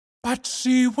But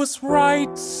she was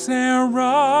right,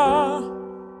 Sarah.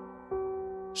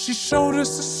 She showed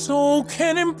us a soul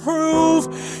can improve.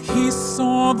 He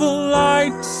saw the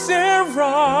light,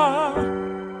 Sarah.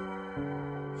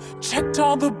 Checked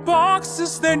all the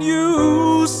boxes that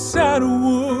you said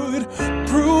would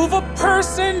prove a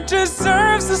person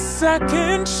deserves a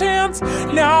second chance.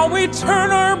 Now we turn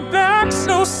our backs,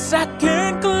 no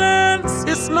second glance.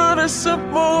 It's not as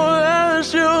simple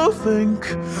as you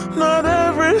think. Not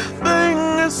everything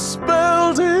is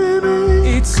spelled in ink.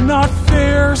 It's not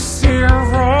fair,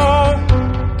 Sarah.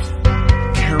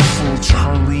 Careful,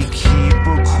 Charlie, keep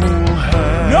a cool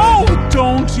head. No,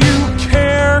 don't you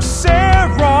care,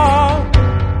 Sarah?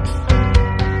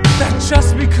 That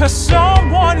just because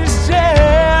someone is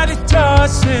dead, it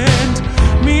doesn't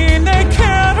mean they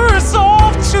can't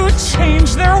resolve to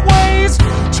change their ways.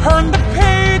 Turn the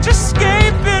page,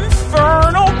 escape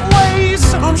infernal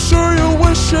blaze. I'm sure you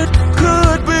wish it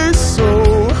could be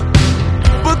so,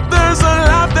 but there's a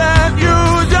lot that you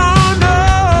don't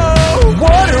know.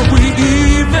 What are we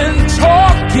even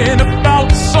talking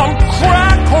about? Some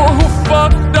cracker who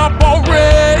fucked up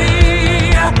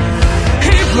already.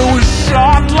 He blew his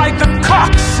shot like the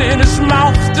cocks in his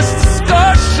mouth. This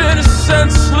discussion is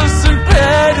senseless and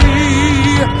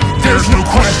petty. There's no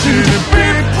question to be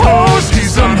posed.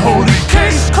 He's unholy,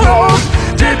 case closed.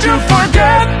 Did you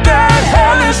forget that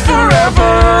hell is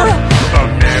forever? A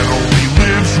man only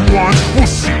lives once. We'll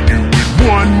see you in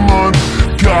 1 month.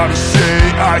 Gotta say,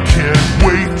 I can't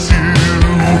wait to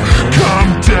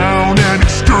come down and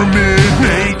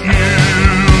exterminate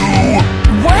you.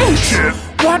 Wait! Shit.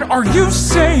 What are you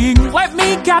saying? Let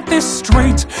me get this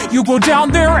straight. You go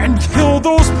down there and kill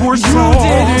those poor souls.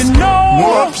 You didn't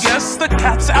know. Whoops. Yes, the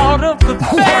cat's out of the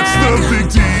bag. What's the big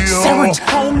deal? Sarah,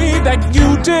 tell me that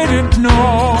you didn't know.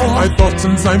 I thought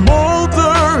since I'm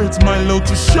older, it's my load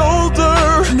to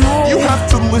shoulder. No. You have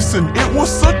to listen, it was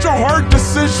such a hard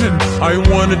decision. I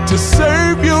wanted to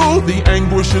save you, the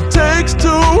anguish it takes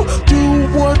to do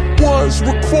what was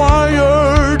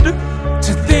required.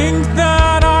 To think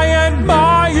that I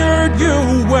admired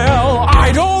you, well,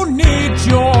 I don't need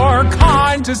your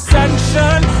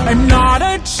condescension. I'm not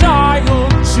a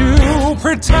child to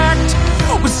protect.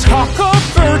 Was talk of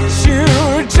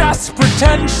virtue just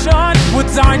pretension?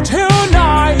 Was I too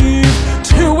naive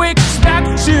to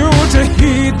expect you to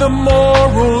heed the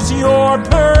morals you're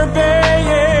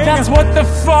purveying? That's what the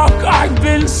fuck I've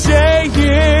been saying.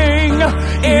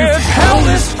 If hell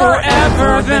is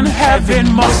forever, then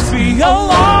heaven must be a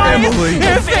lie. Emily.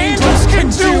 If angels can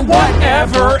do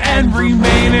whatever and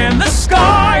remain in the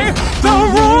sky, the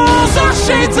rules are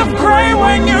shades of gray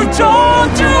when you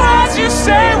don't do as you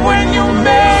say. When you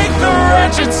make the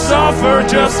wretched suffer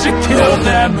just to kill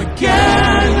them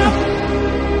again.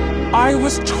 I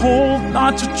was told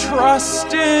not to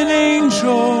trust in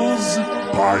angels.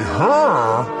 By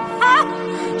her?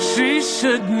 She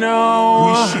should know.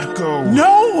 We should go.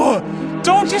 No!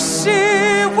 Don't you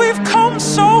see? We've come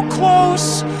so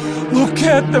close. Look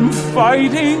at them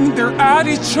fighting. They're at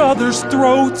each other's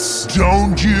throats.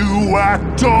 Don't you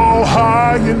act all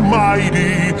high and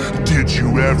mighty. Did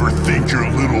you ever think your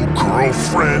little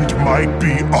girlfriend might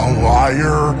be a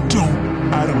liar?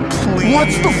 Don't, Adam, please.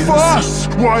 What's the fuss?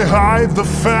 Why hide the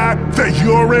fact that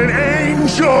you're an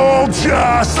angel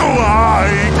just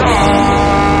like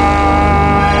I?